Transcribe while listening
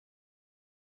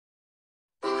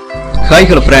Hi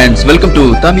hello friends, welcome to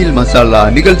Tamil Masala.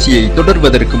 நிகழ்ச்சியை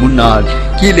தொடர்வதற்கு முன்னால்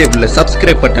கீழே உள்ள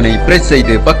subscribe பட்டனை press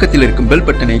செய்து பக்கத்தில் இருக்கும் bell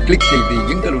பட்டனை click செய்து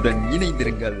எங்களுடன்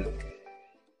இணைந்திருங்கள்.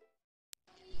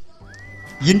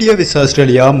 இந்தியா விஸ்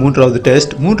ஆஸ்திரேலியா மூன்றாவது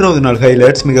டெஸ்ட் மூன்றாவது நாள்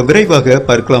ஹைலைட்ஸ் மிக விரைவாக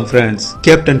பார்க்கலாம் friends.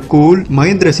 Captain cool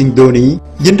Mahendra Singh Dhoni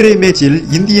இன்றைய மேட்சில்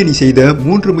இந்திய அணி செய்த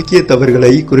 3 முக்கிய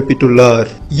தவறுகளை குறிப்பிட்டுள்ளார்.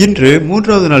 இன்று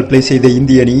மூன்றாவது நாள் பிளே செய்த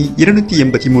இந்திய அணி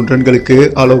 283 ரன்களுக்கு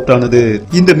ஆல் அவுட் ஆனது.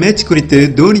 இந்த மேட்ச் குறித்து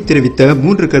தோனி தெரிவித்த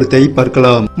 3 கருத்தை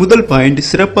பார்க்கலாம். முதல் பாயிண்ட்,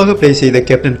 சிறப்பாக பிளே செய்த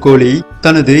கேப்டன் கோலி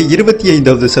தனது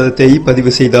 25வது சதத்தை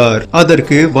பதிவு செய்தார்.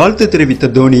 அதற்கு வாழ்த்து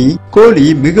தெரிவித்த தோனி, கோலி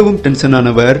மிகவும் டென்ஷன்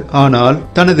ஆனவர், ஆனால்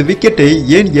தனது விக்கெட்டை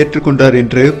ஏன் ஏற்றுக்கொண்டார்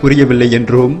என்று புரியவில்லை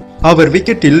என்றும், அவர்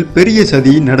விக்கெட்டில் பெரிய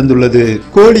சதி நடந்துள்ளது.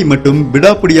 கோலி மட்டும்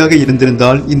விடாப்புடியாக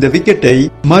இருந்திருந்தால் இந்த விக்கெட்டை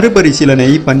மறுபரிசீலனை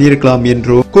பண்ணியிருக்கலாம்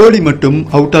என்றும், கோலி மட்டும்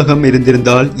அவுட் ஆகாம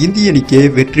இருந்திருந்தால் இந்திய அணிக்கு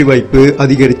வெற்றி வாய்ப்பு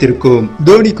அதிகரித்திருக்கும்.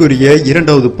 தோனி கூறிய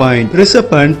இரண்டாவது point, Rishabh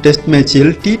Pant test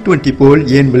மேட்சில் T20 போல்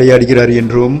ஏன் விளையாடுகிறார்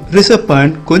என்றும், ரிஷப்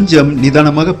பண்ட் கொஞ்சம்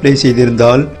நிதானமாக பிளே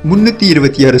செய்திருந்தால்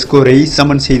 326 ஸ்கோரை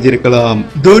சமன் செய்திருக்கலாம்.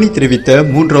 தோனி தெரிவித்த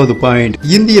மூன்றாவது பாயிண்ட்,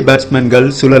 இந்திய பேட்ஸ்மேன்கள்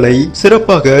சுழலை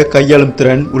சிறப்பாக கையாளும்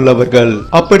திறன் உள்ளவர்கள்.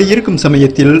 அப்படி இருக்கும்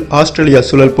சமயத்தில் ஆஸ்திரேலியா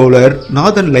சுழல் பவுலர்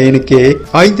நாதன் லயனுக்கே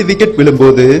 5 விக்கெட்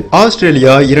விழும்போது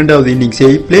ஆஸ்திரேலியா இரண்டாவது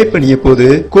இன்னிங்ஸை பிளே பண்ணிய போது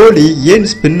கோலி ஏன்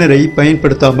ஸ்பின்னரை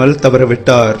பயன்படுத்தாமல்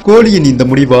தவறவிட்டார்? கோலியின் இந்த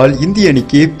முடிவால் இந்திய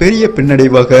அணிக்கு பெரிய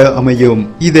பின்னடைவாக அமையும்.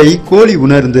 இதை கோலி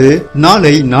உணர்ந்து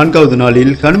நாளை 4வது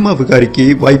நாளில் ஹனுமா விகாரிக்கு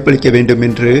வாய்ப்பளிக்க வேண்டும்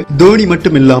என்று தோனி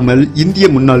மட்டுமில்லாமல் இந்திய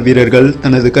முன்னாள் வீரர்கள்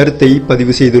தனது கருத்தை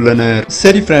பதிவு செய்துள்ளனர்.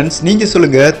 சரி ஃப்ரெண்ட்ஸ், நீங்க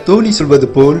சொல்லுங்க, தோனி சொல்வது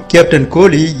போல் கேப்டன்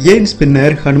கோலி ஏன்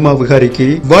ஸ்பின்னர் ஹனுமா விகாரிக்கு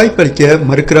வாய்ப்பளிக்க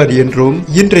மறுக்கிறார் என்றும்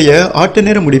இன்றைய ஆட்ட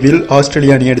நேர முடிவில்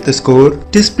ஆஸ்திரேலியா அணி எடுத்த ஸ்கோர்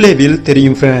டிஸ்பிளேவில்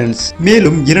தெரியும் ஃப்ரெண்ட்ஸ்.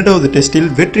 மேலும் இரண்டாவது டெஸ்டில்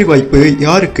வெற்றி வாய்ப்பு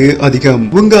யாருக்கு அதிகம்?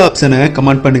 உங்க ஆப்ஷனை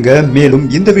கமெண்ட் பண்ணுங்க. மேலும்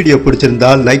இந்த வீடியோ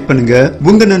பிடிச்சிருந்தா லைக் பண்ணுங்க,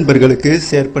 உங்க நண்பர்களுக்கு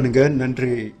ஷேர் பண்ணுங்க.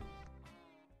 நன்றி.